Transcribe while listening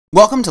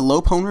Welcome to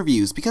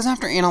LowPonreViews, because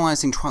after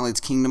analyzing Twilight's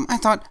Kingdom, I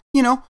thought,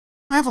 I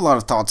have a lot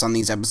of thoughts on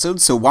these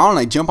episodes, so why don't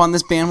I jump on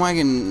this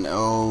bandwagon?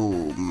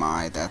 Oh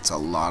my, that's a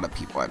lot of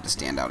people I have to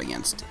stand out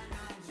against.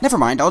 Never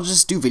mind, I'll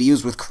just do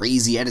videos with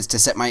crazy edits to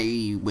set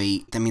my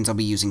weight. That means I'll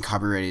be using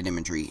copyrighted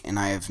imagery, and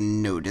I have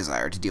no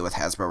desire to deal with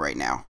Hasbro right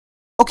now.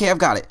 Okay, I've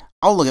got it.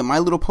 I'll look at My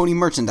Little Pony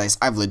merchandise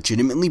I've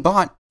legitimately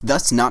bought,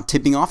 thus not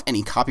tipping off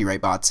any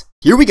copyright bots.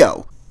 Here we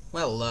go!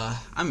 Well,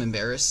 I'm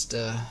embarrassed.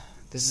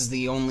 This is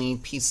the only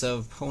piece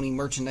of pony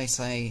merchandise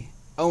I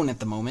own at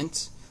the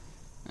moment.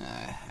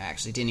 I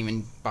actually didn't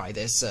even buy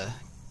this,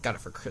 got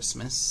it for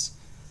Christmas.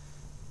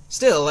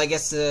 Still, I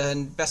guess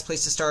the best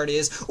place to start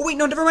is... Oh wait,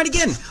 no, never mind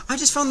again! I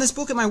just found this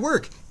book at my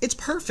work! It's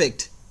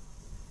perfect!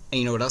 And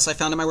you know what else I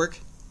found at my work?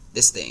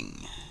 This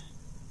thing.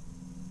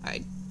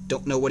 I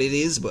don't know what it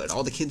is, but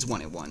all the kids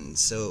wanted one,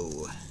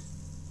 so...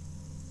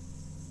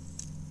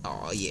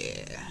 Aw,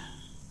 yeah.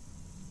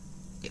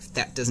 If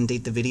that doesn't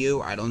date the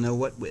video, I don't know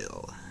what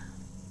will.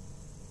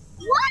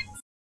 What?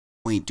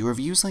 Wait, do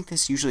reviews like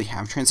this usually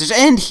have transitions?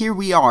 And here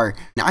we are!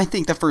 Now, I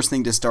think the first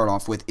thing to start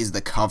off with is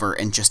the cover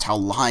and just how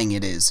lying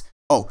it is.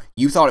 Oh,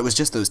 you thought it was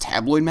just those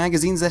tabloid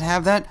magazines that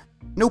have that?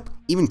 Nope,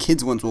 even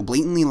kids' ones will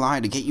blatantly lie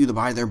to get you to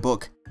buy their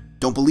book.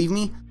 Don't believe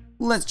me?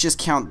 Let's just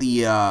count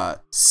the,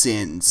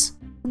 sins.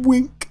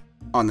 Wink.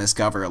 On this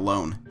cover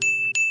alone.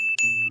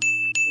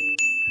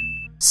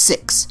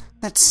 6.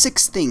 That's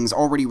 6 things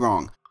already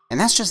wrong. And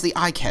that's just the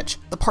eye catch,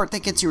 the part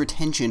that gets your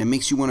attention and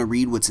makes you want to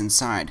read what's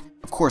inside.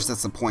 Of course,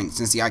 that's the point,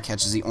 since the eye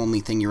catch is the only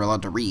thing you're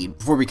allowed to read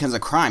before it becomes a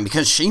crime,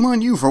 because shame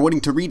on you for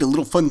wanting to read a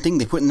little fun thing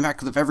they put in the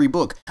back of every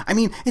book. I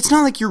mean, it's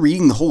not like you're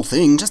reading the whole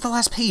thing, just the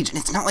last page, and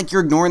it's not like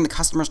you're ignoring the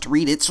customers to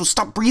read it, so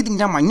stop breathing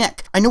down my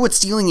neck. I know what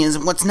stealing is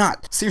and what's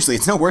not. Seriously,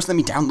 it's no worse than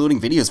me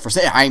downloading videos for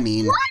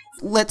what?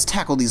 Let's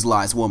tackle these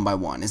lies one by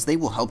one, as they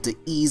will help to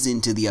ease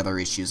into the other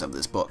issues of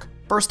this book.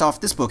 First off,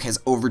 this book has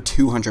over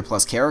 200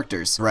 plus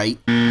characters, right?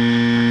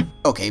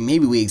 Okay,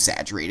 maybe we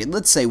exaggerated.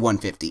 Let's say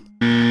 150.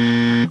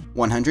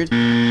 100?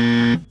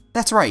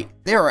 That's right,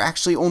 there are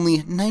actually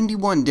only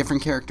 91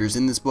 different characters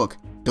in this book.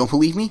 Don't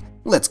believe me?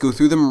 Let's go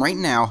through them right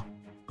now.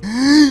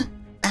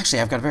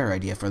 Actually, I've got a better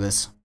idea for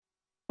this.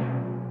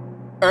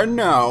 And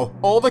now,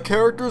 all the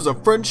characters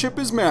of Friendship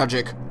is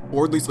Magic,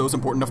 or at least those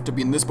important enough to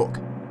be in this book.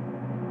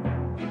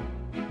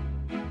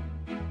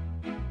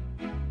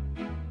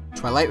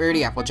 Twilight,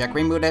 Rarity, Applejack,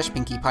 Rainbow Dash,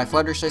 Pinkie Pie,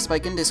 Fluttershy,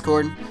 Spike, and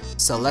Discord,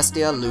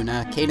 Celestia,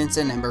 Luna, Cadence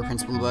and Ember,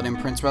 Prince Blueblood, and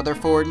Prince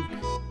Rutherford,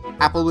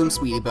 Applebloom,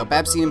 Sweetie Belle,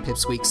 Babsy, and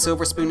Pipsqueak,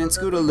 Silver Spoon, and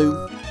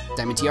Scootaloo,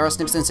 Diamond Tiara,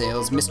 Snips and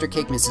Sails, Mr.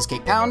 Cake, Mrs.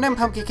 Cake, Pound, and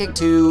Pumpkin Cake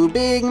 2,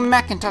 Big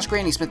Macintosh,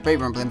 Granny Smith,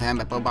 Brave and Blim Pam,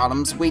 Apple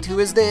Bottoms, wait, who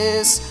is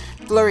this?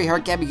 Flurry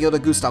Heart, Gabby Gilda,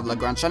 Gustav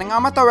Legrand, Shining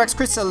Armor, Thorax,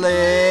 Chrysalis,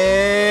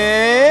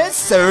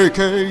 Sarah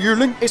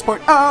Yearling, Ace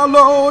Point,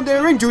 Aloe,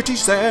 Daring Duty,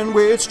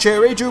 Sandwich,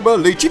 Cherry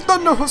Jubilee, Chief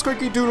Thunderhorse,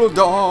 Cranky Doodle,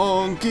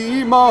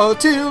 Donkey,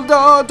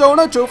 Matilda,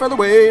 Donut, Joe,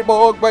 Featherweight,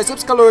 Bog,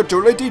 Biceps, Color,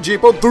 Jolie,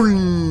 Jeepo, 3.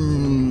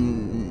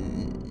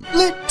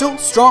 Little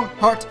Strong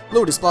Heart,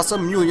 Lotus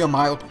Blossom, Yulia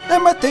Mild,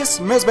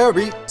 Amethyst,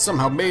 Mesberry,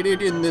 somehow made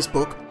it in this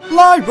book.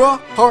 Lyra,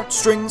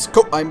 Heartstrings,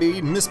 Coat I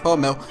Made, Miss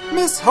Palmel,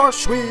 Miss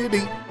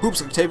Harshwitty,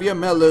 Hoops, Octavia,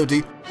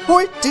 Melody,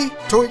 Hoity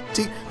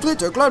Toity,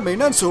 Flitter,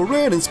 Gladmane, and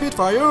Soren, and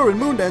Spitfire,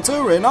 and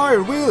Moondancer, and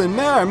Iron Wheel, and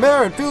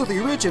Mare, and Filthy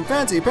Rich, and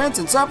Fancy Pants,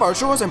 and Sapphire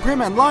Shores, and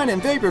Prim and Line,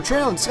 and Vapor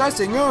Trail, and Sky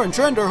Singer, and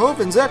Trenderhoof,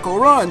 and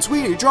Zechora, and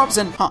Sweetie Drops,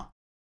 and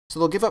So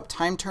they'll give up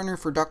Time Turner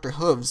for Dr.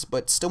 Hooves,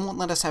 but still won't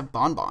let us have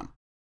Bonbon.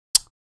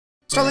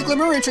 Starlight,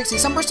 Glimmer, and Trixie,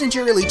 Sunburst, and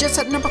Cheerily, Jet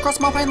Set, Number Cross,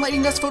 Malpine,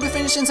 Lightning Dust, Photo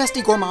Finish, and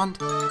Zesty Gourmand.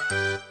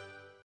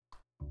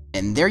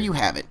 And there you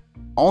have it.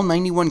 All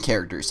 91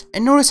 characters.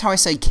 And notice how I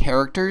say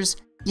characters?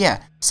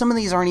 Yeah, some of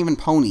these aren't even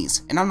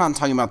ponies. And I'm not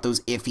talking about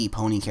those iffy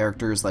pony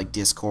characters like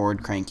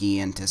Discord, Cranky,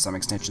 and to some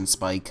extension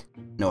Spike.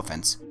 No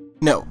offense.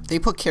 No, they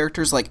put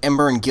characters like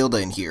Ember and Gilda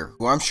in here,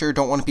 who I'm sure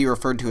don't want to be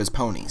referred to as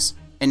ponies.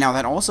 And now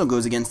that also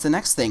goes against the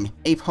next thing,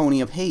 a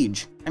pony a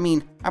page. I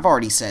mean, I've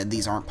already said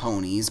these aren't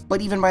ponies,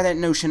 but even by that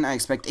notion, I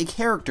expect a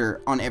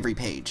character on every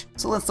page.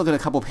 So let's look at a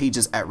couple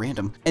pages at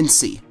random and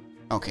see.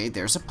 Okay,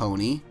 there's a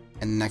pony.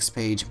 And the next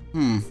page,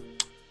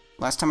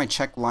 last time I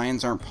checked,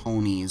 lions aren't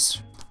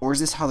ponies. Or is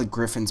this how the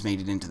griffins made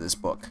it into this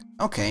book?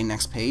 Okay,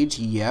 next page,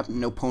 yep,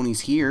 no ponies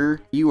here.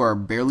 You are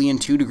barely in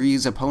 2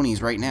 degrees of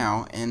ponies right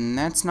now, and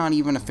that's not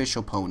even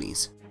official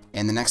ponies.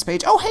 And the next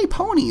page, oh hey,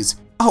 ponies!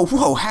 Oh,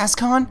 whoa,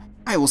 HasCon?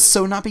 I will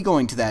so not be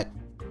going to that.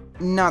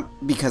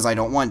 Not because I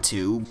don't want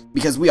to,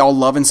 because we all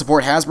love and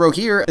support Hasbro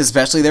here,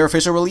 especially their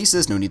official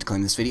releases. No need to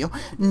claim this video.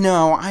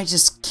 No, I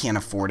just can't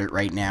afford it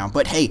right now.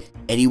 But hey,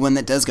 anyone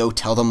that does go,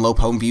 tell them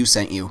LowPonreViews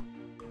sent you.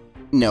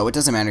 No, it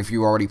doesn't matter if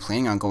you're already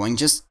planning on going,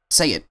 just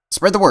say it.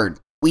 Spread the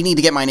word. We need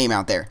to get my name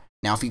out there.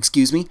 Now, if you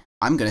excuse me,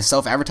 I'm gonna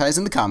self-advertise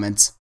in the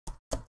comments.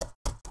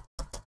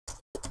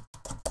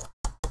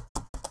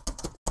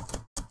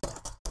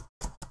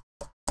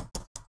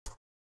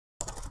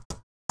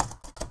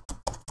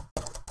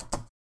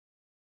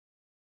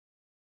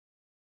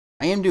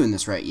 I am doing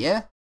this right,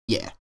 yeah?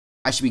 Yeah.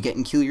 I should be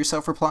getting kill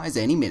yourself replies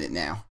any minute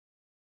now.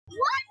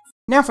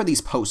 Now for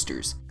these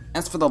posters.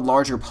 As for the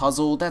larger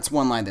puzzle, that's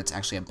one line that's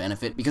actually a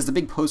benefit, because the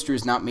big poster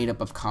is not made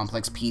up of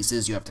complex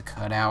pieces you have to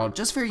cut out,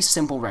 just very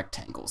simple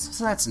rectangles,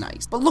 so that's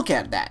nice. But look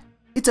at that.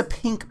 It's a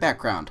pink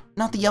background,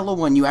 not the yellow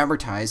one you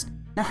advertised.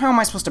 Now how am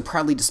I supposed to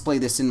proudly display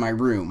this in my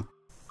room?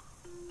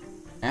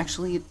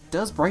 Actually, it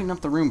does brighten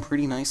up the room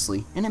pretty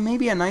nicely, and it may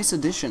be a nice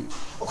addition.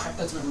 Oh crap,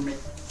 that's my roommate.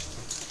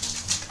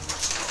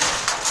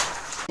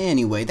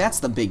 Anyway, that's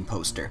the big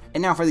poster.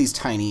 And now for these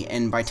tiny,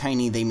 and by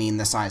tiny they mean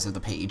the size of the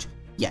page.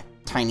 Yeah,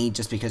 tiny,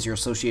 just because you're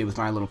associated with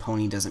My Little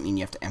Pony doesn't mean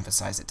you have to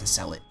emphasize it to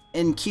sell it.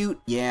 And cute,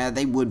 yeah,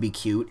 they would be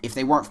cute if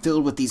they weren't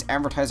filled with these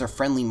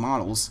advertiser-friendly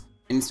models.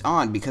 And it's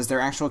odd because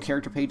their actual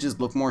character pages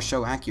look more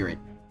show accurate.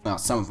 Well,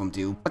 some of them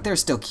do, but they're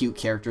still cute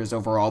characters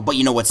overall. But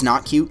you know what's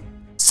not cute?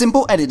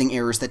 Simple editing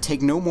errors that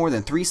take no more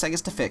than 3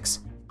 seconds to fix.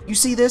 You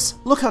see this?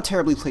 Look how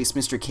terribly placed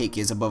Mr. Cake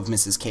is above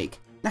Mrs. Cake.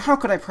 Now how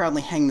could I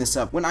proudly hang this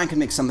up when I could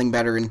make something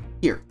better and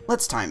here,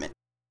 let's time it.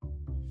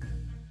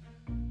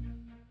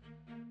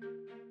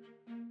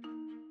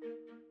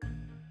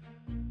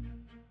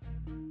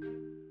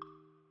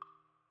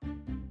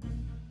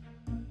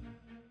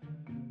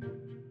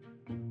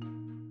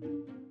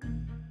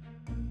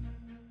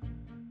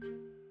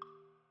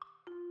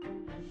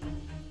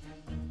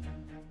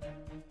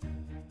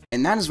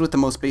 And that is with the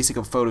most basic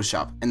of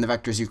Photoshop, and the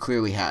vectors you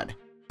clearly had.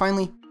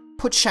 Finally,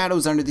 put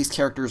shadows under these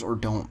characters or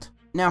don't.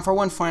 Now for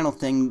one final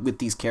thing with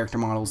these character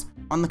models,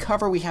 on the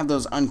cover we have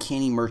those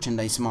uncanny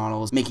merchandise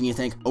models, making you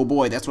think, oh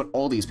boy, that's what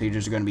all these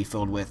pages are going to be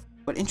filled with.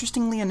 But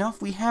interestingly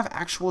enough, we have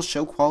actual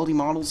show quality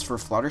models for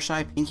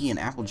Fluttershy, Pinkie, and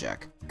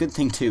Applejack. Good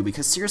thing too,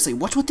 because seriously,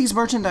 what's with these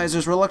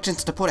merchandisers'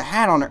 reluctance to put a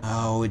hat on her?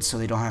 Oh, it's so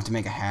they don't have to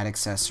make a hat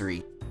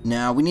accessory.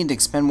 No, we need to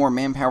expend more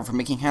manpower for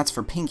making hats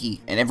for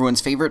Pinkie, and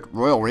everyone's favorite,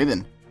 Royal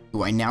Ribbon,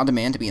 who I now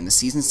demand to be in the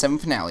Season 7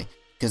 finale,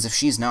 because if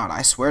she's not,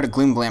 I swear to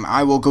Gloom Glam,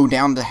 I will go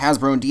down to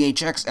Hasbro and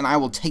DHX and I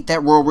will take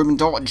that Royal Ribbon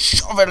doll and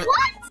shove it. So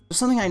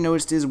something I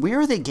noticed is, where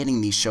are they getting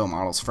these show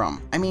models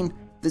from? I mean,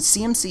 the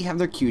CMC have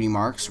their cutie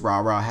marks,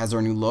 Rah-Rah has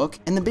their new look,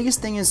 and the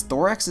biggest thing is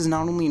Thorax is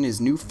not only in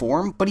his new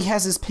form, but he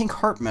has his pink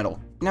heart medal.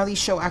 Now these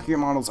show accurate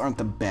models aren't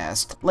the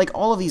best, like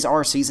all of these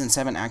are Season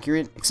 7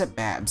 accurate, except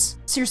Babs.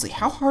 Seriously,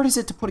 how hard is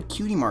it to put a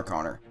cutie mark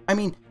on her? I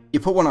mean, you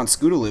put one on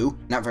Scootaloo,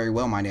 not very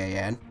well might I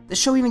add. The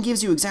show even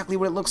gives you exactly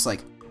what it looks like.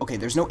 Okay,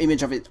 there's no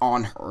image of it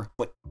on her,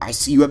 but I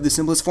see you have the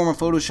simplest form of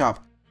Photoshop.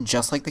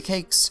 Just like the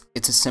cakes,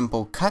 it's a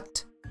simple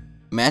cut,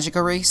 magic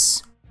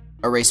erase,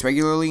 erase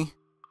regularly,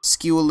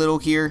 skew a little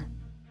here,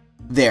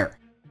 there.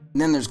 And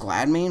then there's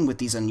Gladmane with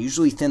these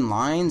unusually thin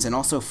lines, and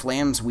also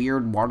Flam's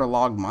weird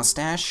waterlogged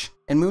mustache.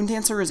 And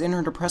Moondancer is in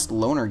her depressed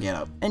loner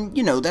getup. And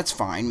you know, that's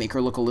fine, make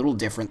her look a little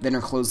different than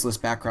her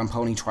clothesless background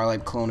pony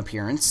Twilight clone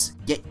appearance.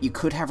 Yet you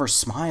could have her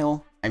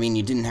smile. I mean,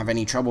 you didn't have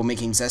any trouble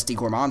making Zesty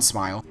Gourmand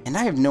smile. And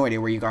I have no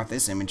idea where you got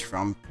this image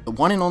from. The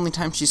one and only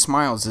time she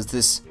smiles is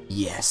this,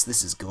 yes,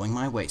 this is going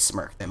my way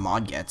smirk that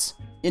Maud gets.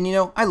 And you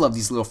know, I love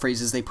these little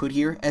phrases they put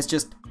here as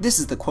just, this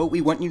is the quote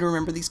we want you to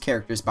remember these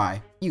characters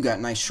by. You got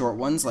nice short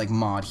ones like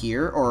Maud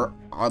here, or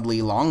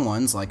oddly long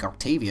ones like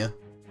Octavia.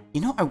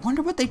 You know, I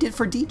wonder what they did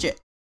for DJ.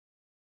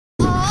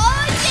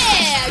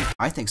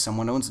 I think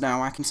someone owns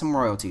Nowak and some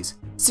royalties.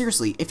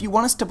 Seriously, if you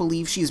want us to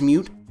believe she's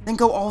mute, then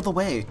go all the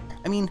way.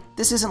 I mean,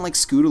 this isn't like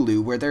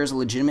Scootaloo, where there's a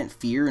legitimate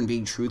fear in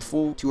being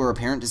truthful to her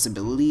apparent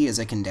disability as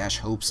I can dash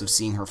hopes of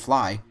seeing her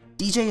fly.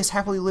 DJ is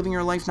happily living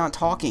her life not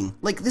talking.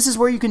 Like, this is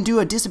where you can do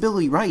a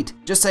disability right.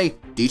 Just say,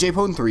 DJ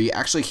Pone 3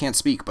 actually can't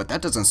speak, but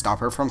that doesn't stop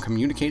her from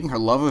communicating her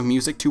love of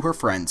music to her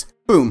friends.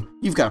 Boom,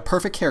 you've got a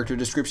perfect character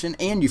description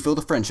and you fill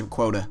the friendship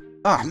quota.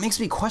 It makes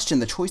me question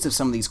the choice of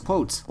some of these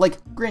quotes, like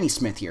Granny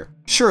Smith here.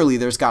 Surely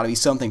there's gotta be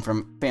something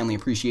from Family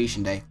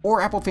Appreciation Day, or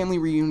Apple Family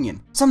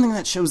Reunion. Something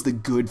that shows the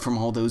good from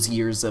all those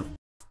years of...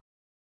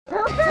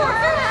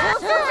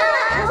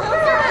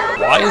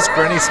 Why is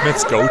Granny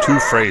Smith's go-to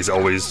phrase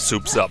always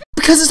soups up?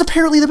 Because it's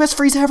apparently the best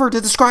phrase ever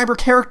to describe her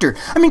character.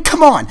 I mean,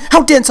 come on,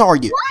 how dense are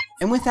you?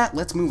 And with that,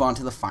 let's move on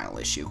to the final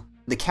issue.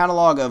 The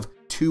catalog of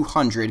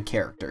 200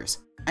 characters.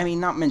 I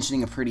mean, not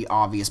mentioning a pretty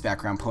obvious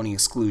background pony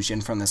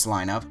exclusion from this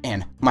lineup,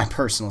 and my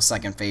personal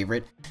second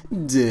favorite,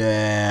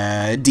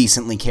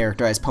 decently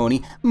characterized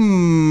pony,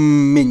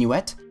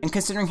 Minuet. And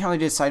considering how they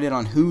decided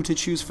on who to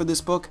choose for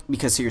this book,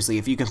 because seriously,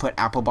 if you can put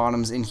apple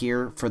bottoms in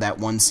here for that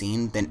one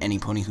scene, then any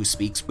pony who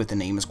speaks with the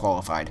name is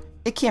qualified.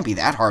 It can't be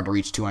that hard to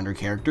reach 200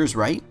 characters,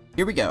 right?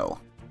 Here we go.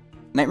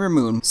 Nightmare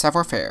Moon,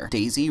 Savoir Faire,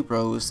 Daisy,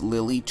 Rose,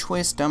 Lily,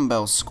 Twist,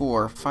 Dumbbell,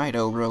 Score,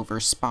 Fido, Rover,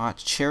 Spot,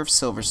 Sheriff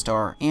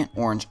Silverstar, Aunt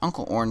Orange,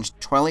 Uncle Orange,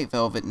 Twilight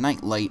Velvet,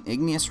 Nightlight,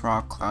 Igneous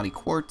Rock, Cloudy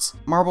Quartz,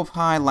 Marble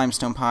Pie,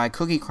 Limestone Pie,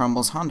 Cookie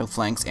Crumbles, Hondo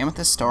Flanks,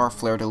 Amethyst Star,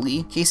 Fleur de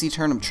Lis, Casey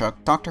Turnip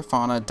Truck, Dr.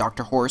 Fauna,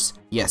 Dr. Horse,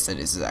 yes, that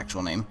is his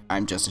actual name,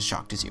 I'm just as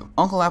shocked as you,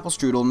 Uncle Apple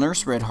Strudel,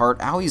 Nurse Redheart,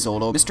 Owie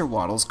Zoldo, Mr.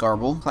 Waddles,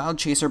 Garble, Cloud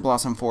Chaser,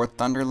 Blossom Forth,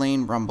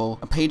 Thunderlane, Rumble,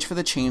 a page for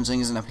the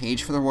Changelings and a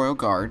page for the Royal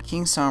Guard,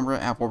 King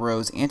Sombra, Apple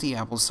Rose, Auntie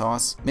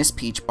Applesauce, Miss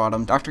Peach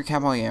Bottom, Dr.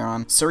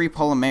 Caballeron, Surrey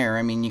Polymer,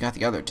 I mean you got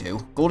the other two,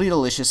 Goldie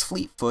Delicious,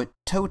 Fleetfoot,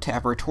 Toe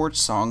Tapper, Torch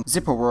Song,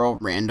 Zipper Whirl,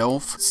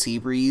 Randolph,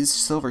 Seabreeze,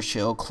 Silver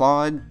Shill,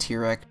 Claude,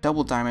 T-Rex,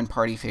 Double Diamond,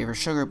 Party Favor,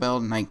 Sugar Bell,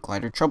 Night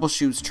Glider,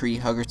 Troubleshoots, Tree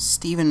Hugger,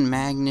 Steven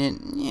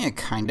Magnet, yeah,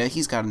 kinda,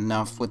 he's got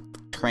enough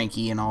with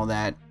Cranky and all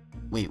that.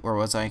 Wait, where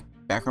was I?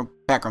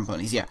 Background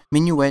ponies, yeah.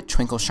 Minuet,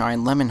 Twinkle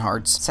Shine, Lemon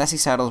Hearts, Sassy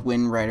Saddles,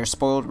 Wind Rider,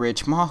 Spoiled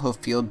Rich, Ma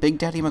Hooffield, Big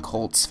Daddy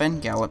McColt, Sven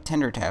Gallop,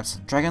 Tender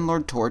Taps, Dragon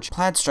Lord Torch,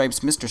 Plaid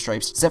Stripes, Mr.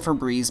 Stripes, Zephyr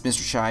Breeze,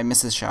 Mr. Shy,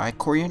 Mrs. Shy,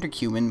 Coriander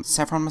Cumin,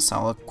 Saffron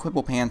Masala,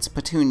 Quibble Pants,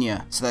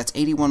 Petunia. So that's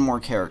 81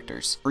 more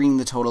characters, bringing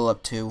the total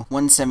up to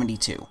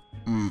 172.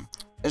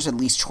 There's at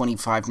least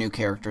 25 new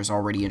characters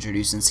already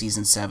introduced in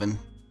Season 7,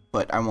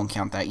 but I won't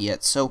count that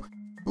yet, so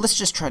let's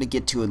just try to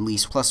get to at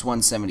least plus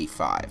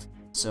 175.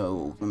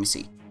 So, let me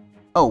see.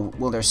 Oh,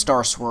 well, there's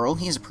Star Swirl.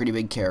 He's a pretty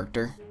big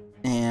character.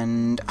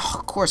 And, oh,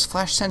 of course,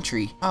 Flash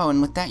Sentry. Oh,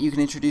 and with that, you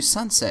can introduce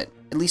Sunset,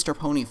 at least her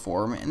pony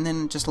form, and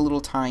then just a little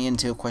tie-in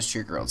to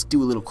Equestria Girls.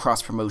 Do a little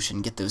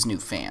cross-promotion, get those new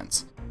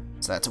fans.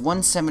 So that's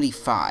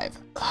 175.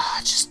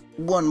 Just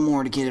one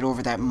more to get it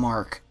over that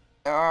mark.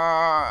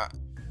 Oh.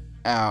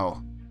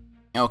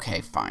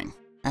 Okay, fine.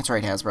 That's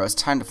right, Hasbro. It's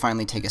time to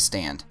finally take a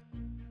stand.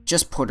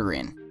 Just put her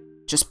in.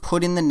 Just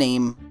put in the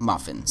name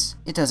Muffins.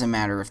 It doesn't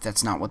matter if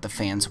that's not what the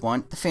fans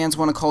want. The fans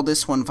want to call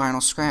this one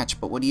Vinyl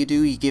Scratch, but what do?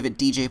 You give it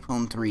DJ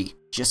Pone 3.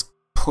 Just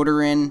put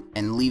her in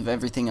and leave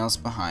everything else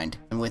behind.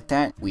 And with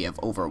that, we have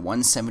over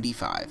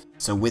 175.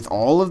 So with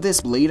all of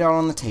this laid out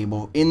on the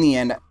table, in the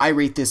end, I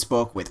rate this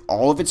book with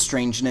all of its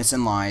strangeness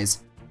and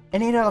lies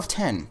an 8 out of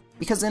 10.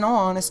 Because in all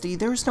honesty,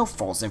 there is no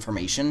false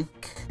information.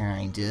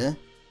 Kinda.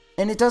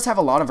 And it does have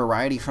a lot of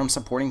variety from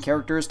supporting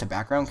characters to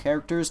background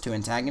characters to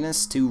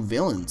antagonists to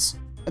villains.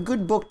 A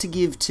good book to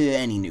give to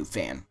any new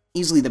fan.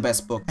 Easily the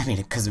best book,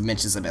 because it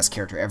mentions the best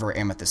character ever,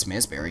 Amethyst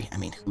Misberry.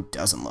 Who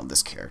doesn't love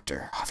this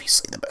character?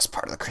 Obviously the best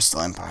part of the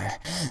Crystal Empire.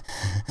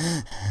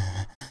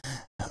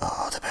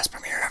 Oh, the best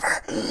premiere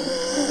ever.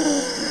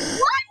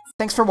 What?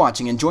 Thanks for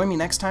watching, and join me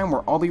next time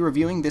where I'll be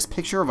reviewing this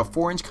picture of a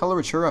 4-inch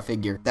Coloratura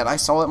figure that I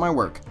saw at my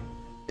work.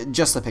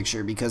 Just the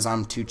picture, because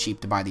I'm too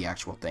cheap to buy the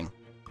actual thing.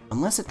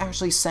 Unless it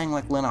actually sang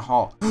like Lena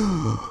Hall.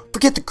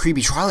 Forget the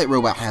creepy Twilight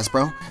robot,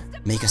 Hasbro.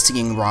 Make a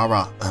singing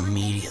rah-rah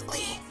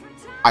immediately.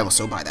 I will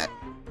so buy that.